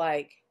of us are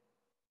like,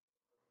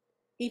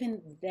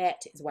 even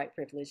that is white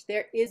privilege.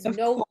 There is Of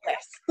no way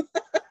course.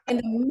 in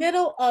the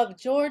middle of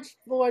George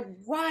Floyd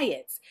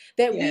riots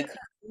that we Yeah. could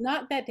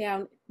knock that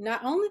down.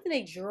 Not only did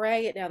they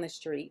drag it down the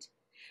street,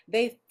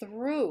 they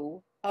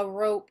threw a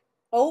rope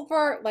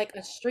over like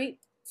a street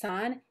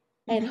sign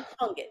and Hmm.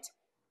 hung it.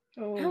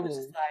 I was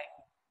just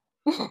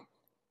Oh, like,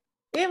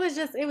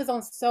 it was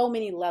on so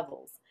many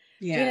levels.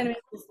 Do you know yeah. what I mean?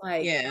 It was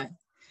like, Yeah.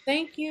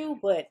 thank you,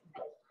 but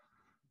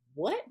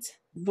what?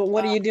 But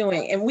what are Uh, you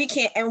doing? And we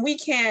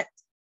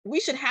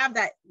should have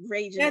that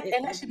rage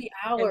and that should be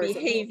and ours. We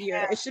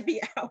behavior. It should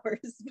be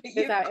ours. But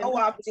have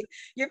our, and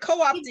you're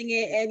co-opting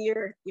it, and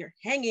you're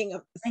hanging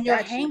a you're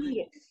statue. hanging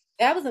it.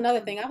 That was another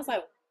thing. I was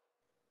like,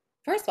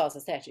 first of all, it's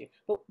a statue,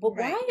 but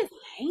why Right. is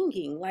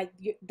hanging like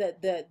the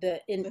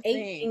The innate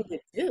thing thing. to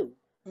do?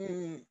 So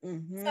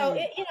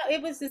Mm-hmm.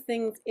 it was just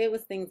things. It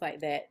was things like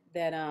that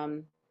that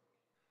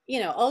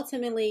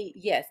ultimately,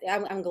 yes,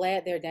 I'm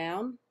glad they're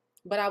down.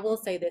 But I will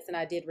say this, and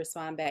I did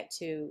respond back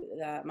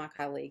to my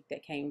colleague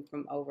that came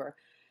from over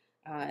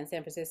in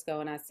San Francisco,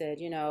 and I said,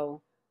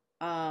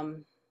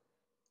 um,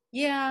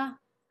 yeah,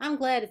 I'm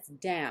glad it's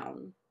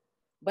down,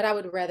 but I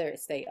would rather it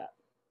stay up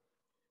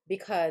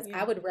because I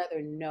Yeah. would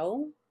rather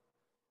know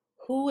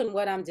who and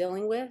what I'm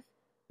dealing with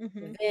Mm-hmm.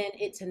 than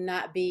it to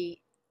not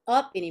be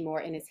up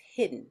anymore and it's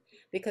hidden.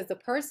 Because the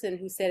person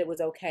who said it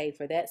was okay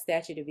for that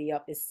statue to be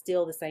up is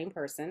still the same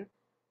person,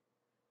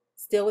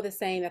 still with the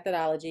same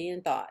methodology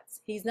and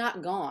thoughts. He's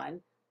not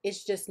gone.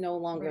 It's just no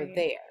longer Right.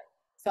 there.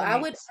 So I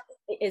Right. would,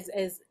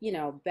 as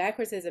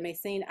backwards as it may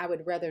seem, I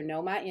would rather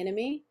know my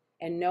enemy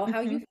and know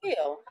how Mm-hmm. you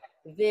feel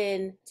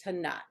than to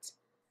not.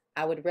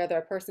 I would rather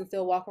a person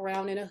still walk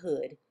around in a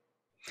hood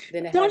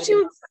than to have Don't it in.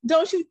 you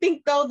don't you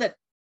think though that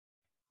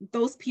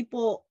those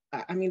people,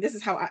 I mean, this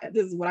is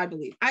what I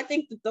believe. I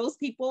think that those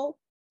people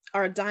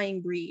are a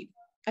dying breed.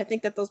 I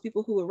think that those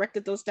people who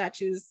erected those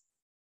statues,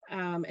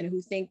 and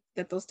who think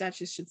that those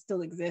statues should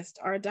still exist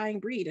are a dying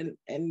breed.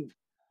 And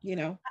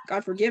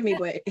God forgive me,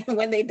 but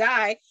when they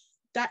die,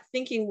 that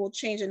thinking will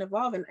change and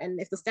evolve. And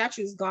if the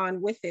statue's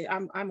gone with it,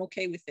 I'm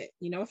okay with it.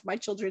 If my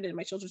children and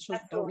my children's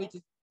children don't Absolutely. need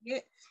to see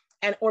it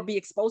and or be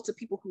exposed to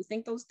people who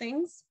think those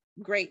things,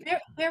 great.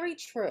 Very, very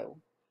true.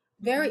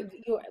 Mm-hmm.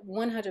 You're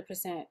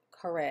 100%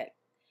 correct.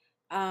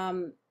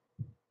 Um,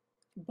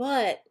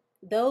 but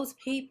those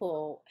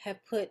people have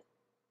put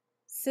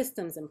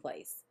systems in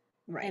place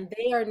Right. and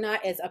they are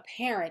not as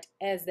apparent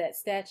as that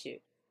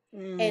statute.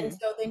 And Mm,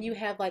 so then you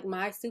have like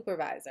my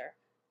supervisor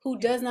who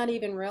yeah. does not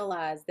even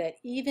realize that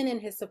even in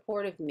his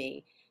support of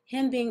me,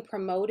 him being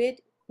promoted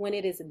when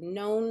it is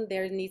known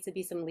there needs to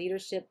be some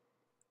leadership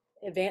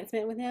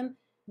advancement with him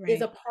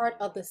is a Right. part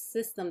of the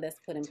system that's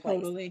put in place.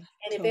 Totally. And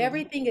if Totally.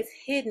 everything is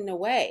hidden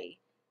away,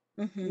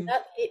 Hmm.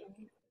 not,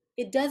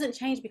 it doesn't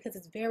change because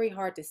it's very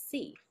hard to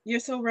see. You're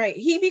so right.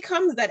 He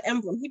becomes that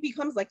emblem. He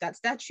becomes like that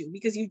statue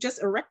because you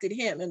just erected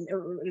him and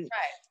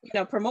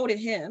Right. promoted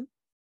him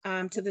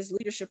to this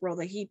leadership role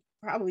that he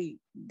probably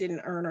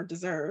didn't earn or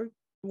deserve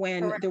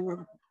when Correct. there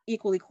were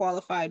equally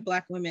qualified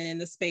Black women in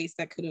the space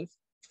that could have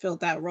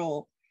filled that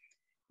role.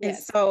 And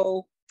Yes.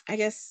 so I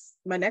guess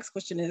my next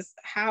question is,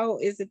 how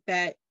is it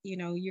that you're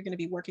going to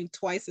be working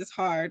twice as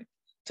hard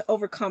to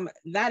overcome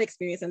that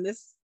experience and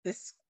this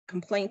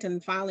complaint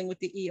and filing with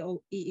the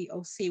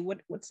EEOC?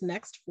 What's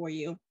next for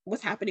you?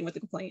 What's happening with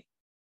the complaint?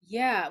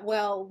 Yeah.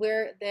 Well,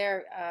 we're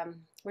there.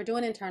 We're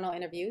doing internal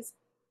interviews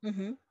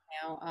Mm-hmm.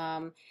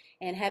 now,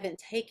 and haven't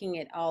taken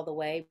it all the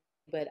way,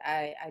 but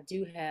I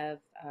do have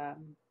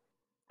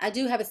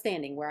a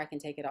standing where I can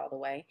take it all the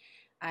way.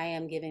 I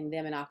am giving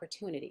them an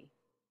opportunity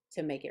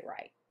to make it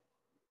right.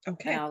 And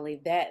Okay. I'll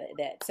leave that at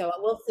that. So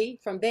we'll see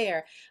from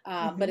there.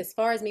 But Mm-hmm. as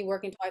far as me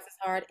working twice as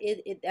hard,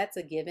 that's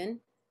a given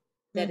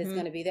that it's Mm-hmm.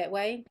 going to be that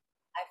way.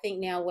 I think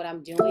now what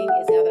I'm doing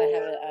is now that I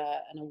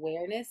have an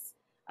awareness,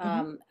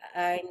 Mm-hmm.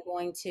 I'm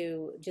going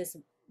to just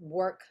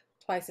work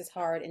twice as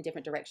hard in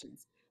different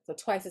directions. So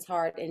twice as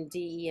hard in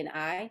DE and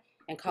I,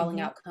 and calling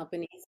Mm-hmm. out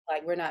companies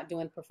like we're not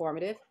doing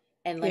performative.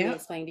 And let me Yeah.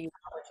 explain to you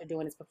what you're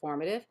doing is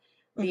performative.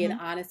 Being Mm-hmm.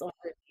 honest on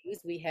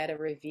reviews, we had a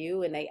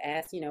review and they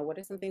asked, what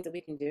are some things that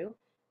we can do?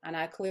 And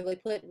I clearly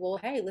put, well,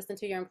 hey, listen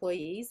to your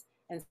employees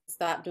and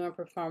stop doing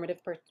performative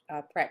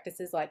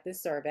practices like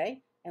this survey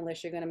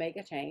unless you're going to make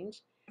a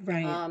change,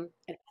 Right. and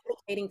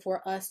advocating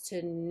for us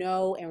to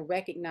know and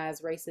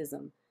recognize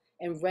racism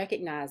and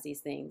recognize these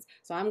things.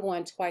 So I'm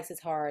going twice as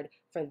hard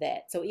for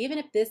that. So even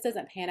if this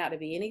doesn't pan out to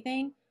be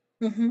anything,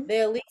 Mm-hmm. they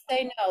at least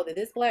they know that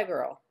this Black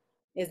girl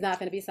is not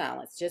going to be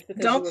silenced just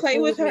because you Don't were play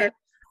cool with with me. her.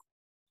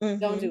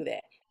 Don't Mm-hmm. do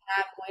that.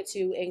 I'm going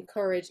to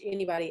encourage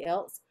anybody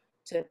else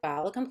to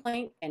file a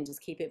complaint and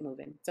just keep it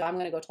moving. So I'm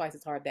going to go twice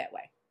as hard that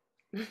way.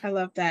 I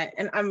love that,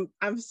 and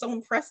I'm so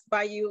impressed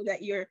by you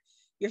that you're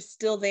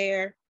still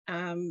there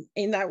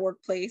in that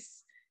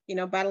workplace,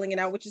 battling it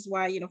out. Which is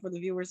why, for the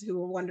viewers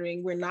who are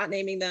wondering, we're not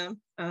naming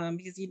them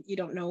because you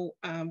don't know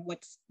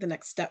what's the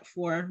next step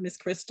for Miss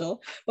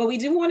Crystal. But we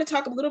do want to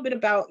talk a little bit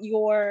about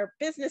your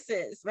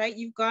businesses, right?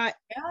 You've got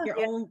Yeah, your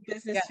yeah, own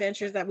business yeah.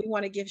 ventures that we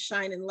want to give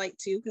shine and light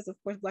to, because of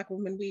course Black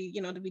women, we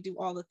do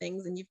all the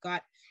things, and you've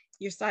got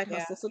Your side Yeah.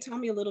 hustle. So tell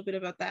me a little bit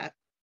about that.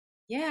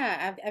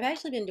 Yeah, I've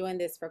actually been doing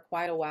this for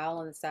quite a while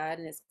on the side,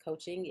 and it's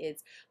coaching.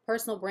 It's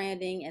personal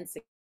branding and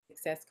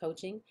success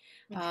coaching.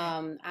 Okay.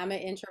 I'm an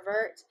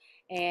introvert,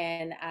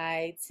 and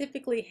I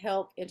typically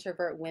help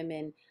introvert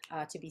women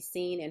to be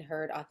seen and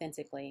heard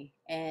authentically,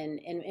 and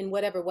in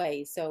whatever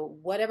ways. So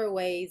whatever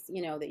ways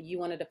that you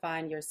want to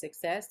define your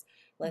success,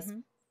 let's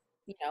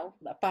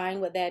Mm-hmm. find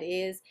what that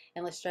is,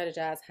 and let's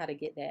strategize how to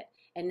get that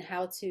and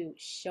how to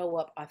show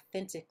up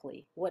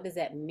authentically. What does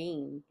that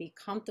mean? Be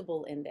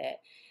comfortable in that,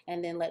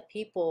 and then let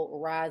people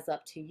rise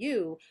up to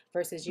you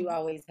versus you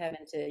always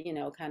having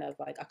to, kind of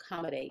like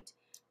accommodate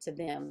to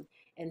them.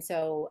 And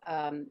so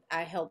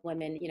I help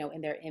women,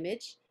 in their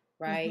image,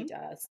 Mm-hmm.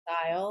 right?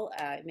 Style,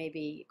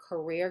 maybe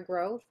career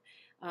growth.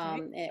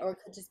 Right. Or it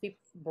could just be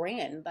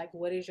brand. Like,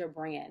 what is your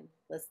brand?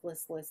 Let's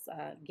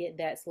get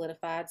that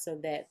solidified so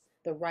that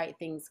the right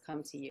things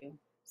come to you.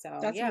 So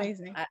That's yeah,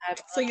 amazing.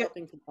 I've So loved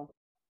helping people.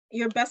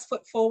 your best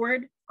foot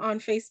forward on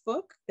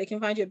Facebook. They can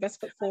find you at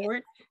best foot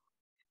forward.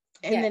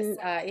 And Yes.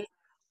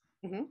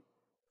 then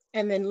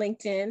Mhm.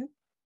 LinkedIn.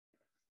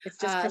 It's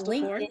just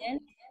Crystal Ford. LinkedIn,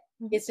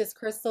 Mhm. it's just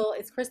Crystal.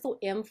 It's Crystal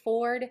M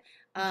Ford.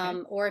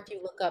 Okay. Or if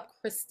you look up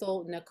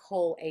Crystal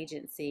Nicole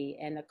Agency,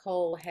 and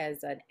Nicole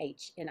has an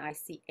H,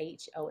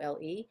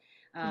 Nichole.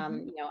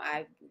 Mm-hmm.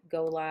 I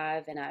go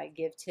live and I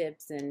give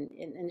tips, and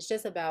it's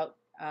just about,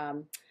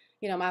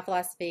 my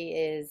philosophy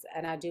is,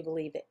 and I do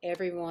believe that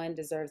everyone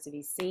deserves to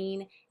be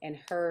seen and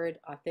heard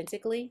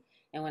authentically.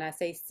 And when I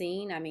say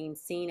seen, I mean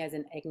seen as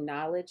an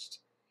acknowledged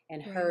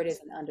and heard Right. as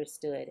an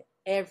understood.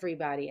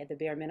 Everybody at the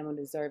bare minimum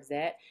deserves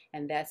that.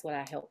 And that's what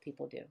I help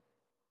people do.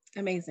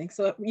 Amazing.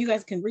 So you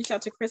guys can reach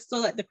out to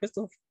Crystal at the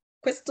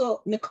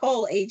Crystal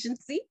Nicole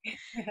Agency,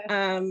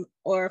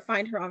 or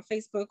find her on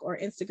Facebook or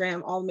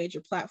Instagram, all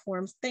major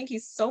platforms. Thank you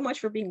so much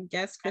for being a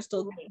guest,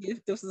 Crystal.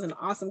 Absolutely. This was an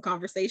awesome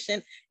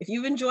conversation. If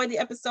you've enjoyed the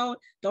episode,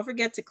 don't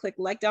forget to click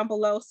like down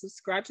below,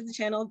 subscribe to the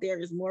channel. There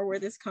is more where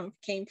this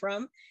came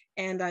from.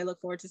 And I look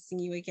forward to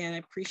seeing you again. I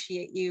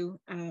appreciate you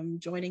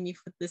joining me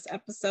for this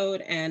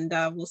episode, and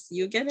we'll see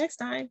you again next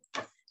time.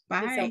 Thank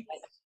you so Bye.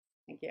 much.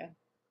 Thank you.